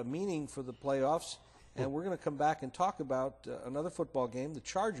have meaning for the playoffs, and we're going to come back and talk about another football game, the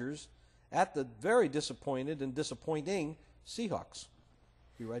Chargers at the very disappointed and disappointing Seahawks.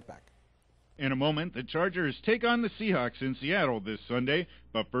 Be right back. In a moment, the Chargers take on the Seahawks in Seattle this Sunday.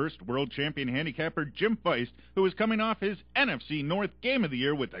 But first, world champion handicapper Jim Feist, who is coming off his NFC North Game of the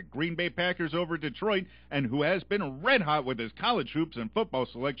Year with the Green Bay Packers over Detroit, and who has been red hot with his college hoops and football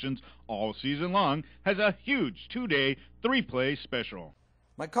selections all season long, has a huge 2-day, 3-play special.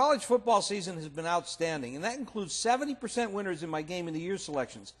 My college football season has been outstanding, and that includes 70% winners in my Game of the Year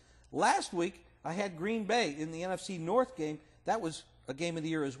selections. Last week, I had Green Bay in the NFC North game. That was a Game of the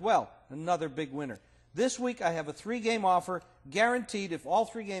Year as well, another big winner. This week, I have a 3-game offer, guaranteed. If all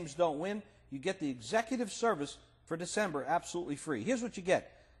 3 games don't win, you get the executive service for December absolutely free. Here's what you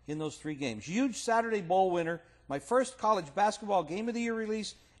get in those 3 games. Huge Saturday Bowl winner, my first college basketball Game of the Year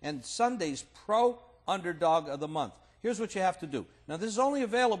release, and Sunday's Pro Underdog of the Month. Here's what you have to do. Now, this is only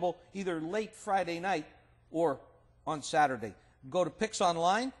available either late Friday night or on Saturday. Go to Picks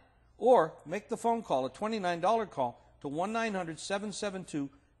Online, or make the phone call, a $29 call, to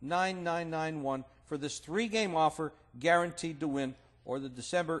 1-900-772-9991 for this 3-game offer, guaranteed to win, or the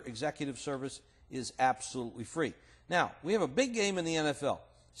December executive service is absolutely free. Now, we have a big game in the NFL.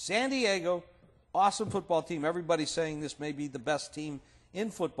 San Diego, awesome football team. Everybody's saying this may be the best team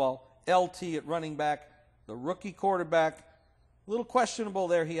in football. LT at running back, the rookie quarterback, a little questionable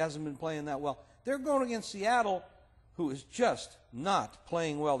there. He hasn't been playing that well. They're going against Seattle, who is just not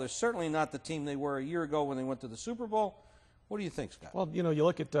playing well. They're certainly not the team they were a year ago when they went to the Super Bowl. What do you think, Scott? Well, you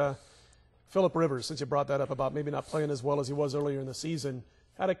look at Phillip Rivers, since you brought that up about maybe not playing as well as he was earlier in the season,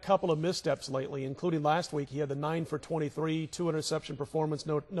 had a couple of missteps lately, including last week. He had the 9 for 23, 2-interception performance,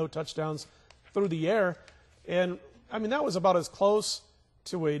 no touchdowns through the air. And, I mean, that was about as close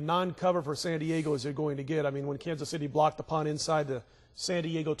to a non-cover for San Diego as you're going to get. I mean, when Kansas City blocked the punt inside the San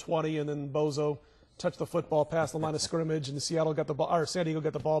Diego 20, and then Bozo touched the football past the line of scrimmage, and Seattle got the ball, or San Diego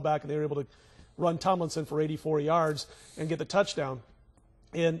got the ball back, and they were able to run Tomlinson for 84 yards and get the touchdown.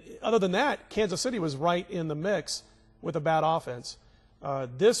 And other than that, Kansas City was right in the mix with a bad offense.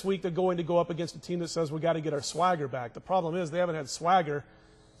 This week they're going to go up against a team that says we got to get our swagger back. The problem is they haven't had swagger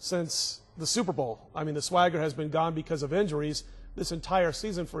since the Super Bowl. I mean, the swagger has been gone because of injuries this entire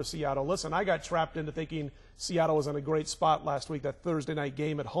season for Seattle. Listen, I got trapped into thinking Seattle was in a great spot last week, that Thursday night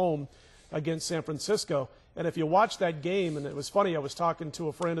game at home against San Francisco. And if you watch that game, and it was funny, I was talking to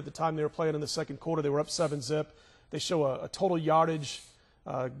a friend at the time they were playing in the second quarter. They were up 7-zip. They show a total yardage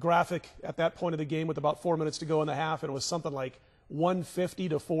graphic at that point of the game with about 4 minutes to go in the half, and it was something like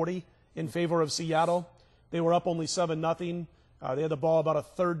 150-40 in favor of Seattle. They were up only 7-0. They had the ball about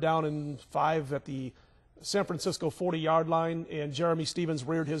a 3rd down and 5 at the San Francisco 40-yard line, and Jeremy Stevens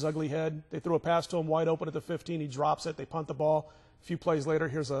reared his ugly head. They threw a pass to him wide open at the 15. He drops it. They punt the ball. A few plays later,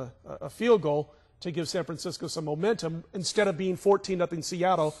 here's a field goal to give San Francisco some momentum instead of being 14-0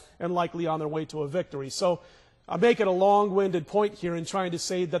 Seattle and likely on their way to a victory. So I'm making a long-winded point here in trying to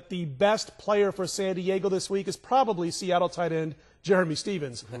say that the best player for San Diego this week is probably Seattle tight end Jeremy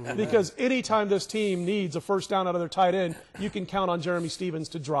Stevens, because anytime this team needs a first down out of their tight end, you can count on Jeremy Stevens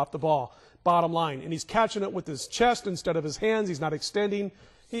to drop the ball. Bottom line. And he's catching it with his chest instead of his hands. He's not extending.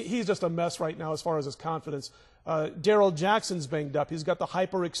 He's just a mess right now as far as his confidence. Darrell Jackson's banged up. He's got the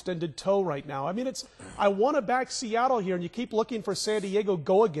hyper-extended toe right now. I mean, I want to back Seattle here, and you keep looking for San Diego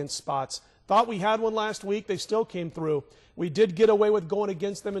go-against spots. Thought we had one last week. They still came through. We did get away with going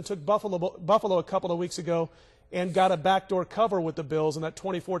against them and took Buffalo a couple of weeks ago. and got a backdoor cover with the Bills in that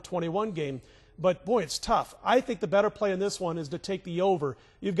 24-21 game. But, boy, it's tough. I think the better play in this one is to take the over.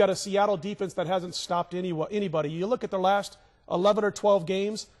 You've got a Seattle defense that hasn't stopped anybody. You look at their last 11 or 12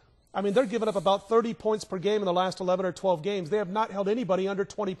 games, I mean, they're giving up about 30 points per game in the last 11 or 12 games. They have not held anybody under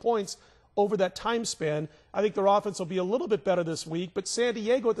 20 points over that time span. I think their offense will be a little bit better this week. But San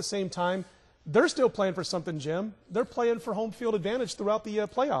Diego at the same time, they're still playing for something, Jim. They're playing for home field advantage throughout the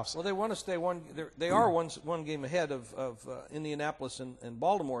playoffs. Well, they want to stay they are one game ahead of Indianapolis and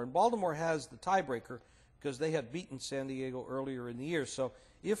Baltimore. And Baltimore has the tiebreaker because they had beaten San Diego earlier in the year. So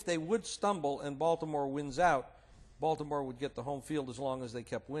if they would stumble and Baltimore wins out, Baltimore would get the home field as long as they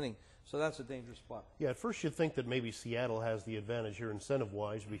kept winning. So that's a dangerous spot. Yeah, at first you'd think that maybe Seattle has the advantage here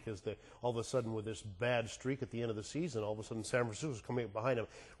incentive-wise because all of a sudden with this bad streak at the end of the season, all of a sudden San Francisco's coming up behind them.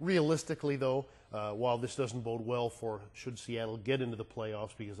 Realistically, though, while this doesn't bode well for should Seattle get into the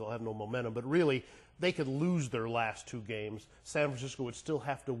playoffs because they'll have no momentum, but really they could lose their last two games. San Francisco would still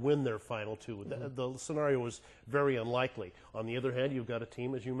have to win their final two. Mm-hmm. The scenario is very unlikely. On the other hand, you've got a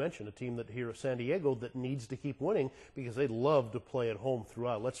team, as you mentioned, a team that here at San Diego that needs to keep winning because they love to play at home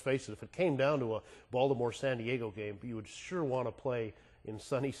throughout. Let's face it, if it came down to a Baltimore-San Diego game, you would sure want to play in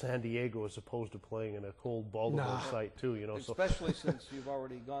sunny San Diego as opposed to playing in a cold Baltimore site too, you know. Especially since you've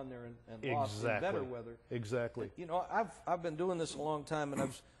already gone there and lost in better weather. Exactly. You know, I've been doing this a long time, and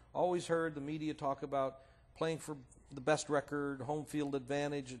I've always heard the media talk about playing for the best record, home field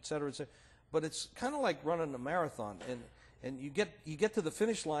advantage, et cetera, et cetera. But it's kind of like running a marathon, and you get to the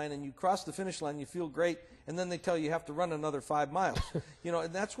finish line and you cross the finish line, you feel great, and then they tell you have to run another 5 miles. You know,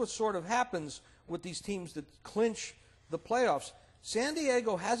 and that's what sort of happens with these teams that clinch the playoffs. San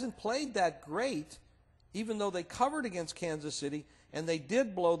Diego hasn't played that great, even though they covered against Kansas City, and they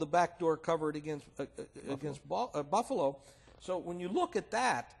did blow the backdoor cover against Buffalo. So when you look at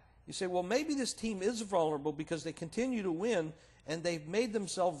that, you say, well, maybe this team is vulnerable because they continue to win, and they've made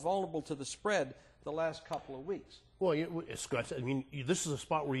themselves vulnerable to the spread the last couple of weeks. Well, Scott, I mean, this is a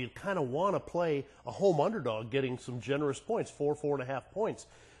spot where you kind of want to play a home underdog getting some generous points, 4.5 points.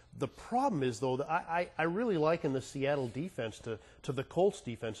 The problem is, though, that I really liken the Seattle defense to the Colts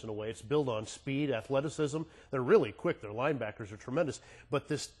defense in a way. It's built on speed, athleticism. They're really quick. Their linebackers are tremendous. But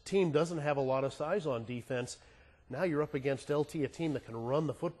this team doesn't have a lot of size on defense. Now you're up against LT, a team that can run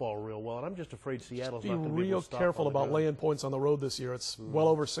the football real well, and I'm just afraid Seattle's not going to be able to stop. Be real careful about laying points on the road this year. It's well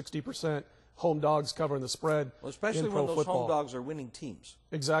over 60% home dogs covering the spread. Well, especially when those home dogs are winning teams.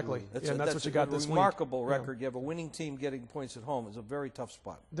 Exactly. That's what you got this week. Remarkable record. You have a winning team getting points at home. It's a very tough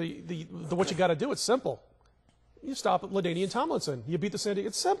spot. What you got to do, it's simple. You stop at LaDainian Tomlinson. You beat the San Diego.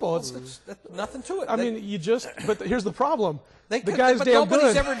 It's simple. It's nothing to it. I mean, but here's the problem. The guy's damn good.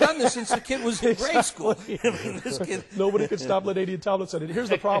 Nobody's ever done this since the kid was in grade school. This kid. Nobody could stop LaDainian Tomlinson. And here's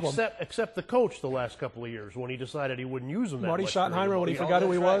the problem. Except the coach the last couple of years when he decided he wouldn't use him that Marty much. Schottenheimer when he forgot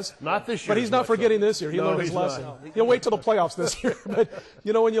who he was. Not this year. But he's not forgetting this year. He learned his lesson. He'll wait till the playoffs this year. But,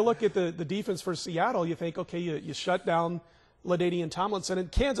 you know, when you look at the defense for Seattle, you think, okay, you shut down LaDainian Tomlinson. And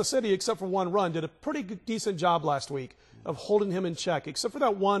Kansas City, except for one run, did a pretty decent job last week of holding him in check, except for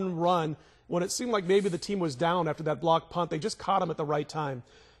that one run when it seemed like maybe the team was down after that blocked punt. They just caught him at the right time.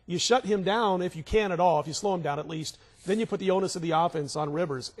 You shut him down if you can at all, if you slow him down at least. Then you put the onus of the offense on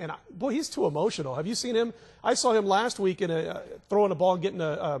Rivers. And, boy, he's too emotional. Have you seen him? I saw him last week in throwing a ball and getting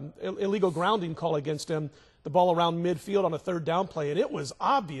an illegal grounding call against him, the ball around midfield on a third down play. And it was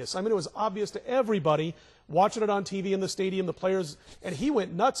obvious. I mean, it was obvious to everybody watching it on TV in the stadium, the players, and he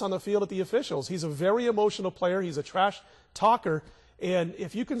went nuts on the field at the officials. He's a very emotional player. He's a trash talker. And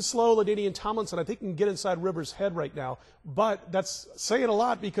if you can slow LaDainian Tomlinson, I think you can get inside Rivers' head right now. But that's saying a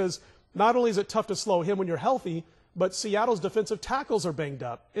lot because not only is it tough to slow him when you're healthy, but Seattle's defensive tackles are banged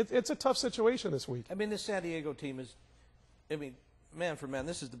up. It's a tough situation this week. I mean, this San Diego team is, man for man,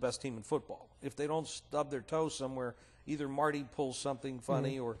 this is the best team in football. If they don't stub their toes somewhere, either Marty pulls something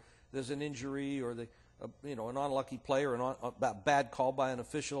funny or there's an injury or an unlucky play or a bad call by an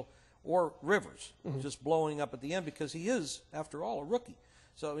official, or Rivers just blowing up at the end because he is, after all, a rookie.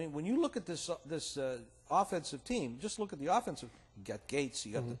 So, I mean, when you look at this offensive team, just look at the offensive. You got Gates.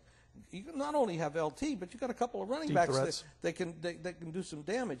 You got you not only have LT, but you got a couple of running backs that can do some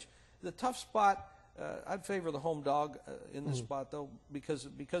damage. The tough spot, I'd favor the home dog in this spot though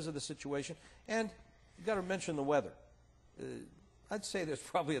because of the situation, and you got to mention the weather. I'd say there's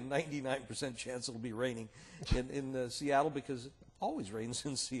probably a 99% chance it'll be raining in Seattle because it always rains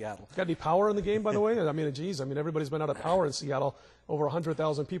in Seattle. Got any power in the game, by the way? I mean, geez, everybody's been out of power in Seattle. Over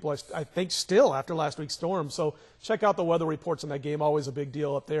 100,000 people, I think, still after last week's storm. So check out the weather reports in that game. Always a big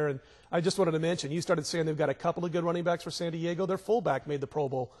deal up there. And I just wanted to mention, you started saying they've got a couple of good running backs for San Diego. Their fullback made the Pro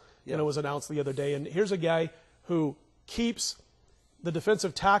Bowl, and it was announced the other day. And here's a guy who keeps the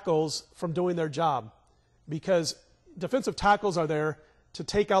defensive tackles from doing their job, because defensive tackles are there to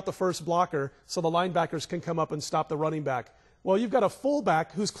take out the first blocker so the linebackers can come up and stop the running back. Well, you've got a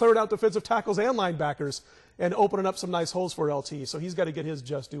fullback who's cleared out defensive tackles and linebackers and opening up some nice holes for LT, so he's got to get his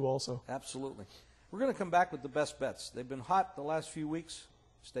just due also. Absolutely. We're going to come back with the best bets. They've been hot the last few weeks.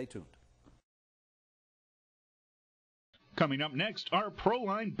 Stay tuned. Coming up next are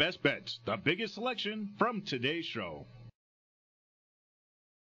Proline Best Bets, the biggest selection from today's show.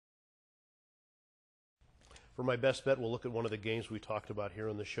 For my best bet, we'll look at one of the games we talked about here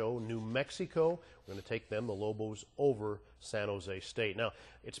on the show, New Mexico. We're going to take them, the Lobos, over San Jose State. Now,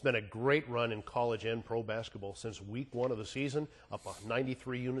 it's been a great run in college and pro basketball since week 1 of the season, up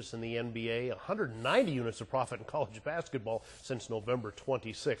 93 units in the NBA, 190 units of profit in college basketball since November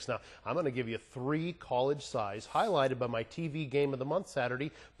 26. Now, I'm going to give you 3 college sides, highlighted by my TV Game of the Month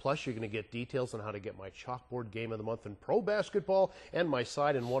Saturday, plus you're going to get details on how to get my chalkboard Game of the Month in pro basketball and my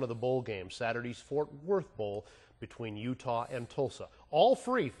side in one of the bowl games, Saturday's Fort Worth Bowl between Utah and Tulsa. All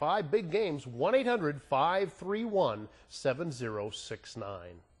free, 5 big games, 1-800-531-7069.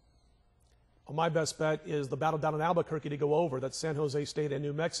 Well, my best bet is the battle down in Albuquerque to go over. That's San Jose State and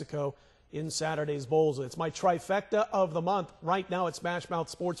New Mexico in Saturday's bowls. It's my trifecta of the month. Right now it's Smash Mouth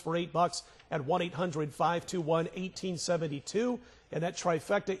Sports for $8 at 1-800-521-1872. And that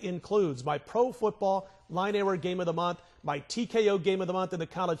trifecta includes my pro football line error game of the month, my TKO game of the month in the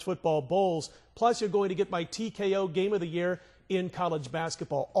college football bowls, plus you're going to get my TKO game of the year in college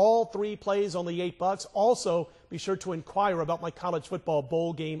basketball. All 3 plays, only $8. Also, be sure to inquire about my college football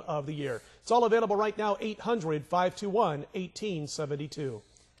bowl game of the year. It's all available right now, 800-521-1872.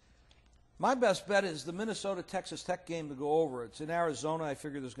 My best bet is the Minnesota-Texas Tech game to go over. It's in Arizona. I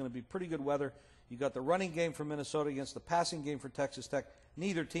figure there's going to be pretty good weather. You got the running game for Minnesota against the passing game for Texas Tech.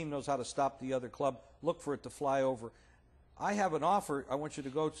 Neither team knows how to stop the other club. Look for it to fly over. I have an offer. I want you to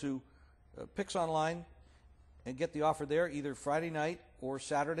go to Picks Online and get the offer there either Friday night or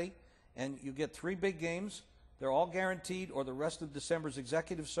Saturday, and you get 3 big games. They're all guaranteed, or the rest of December's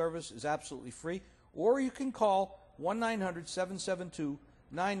executive service is absolutely free. Or you can call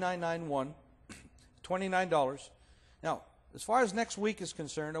 1-900-772-9991, $29. Now, as far as next week is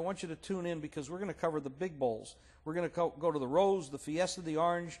concerned, I want you to tune in because we're going to cover the big bowls. We're going to go to the Rose, the Fiesta, the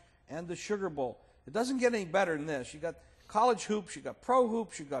Orange, and the Sugar Bowl. It doesn't get any better than this. You got college hoops, you got pro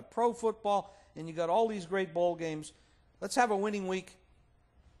hoops, you got pro football, and you got all these great bowl games. Let's have a winning week.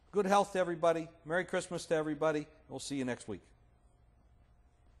 Good health to everybody. Merry Christmas to everybody. We'll see you next week.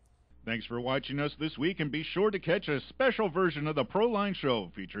 Thanks for watching us this week, and be sure to catch a special version of the Proline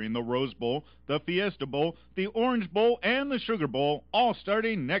Show featuring the Rose Bowl, the Fiesta Bowl, the Orange Bowl, and the Sugar Bowl, all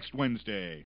starting next Wednesday.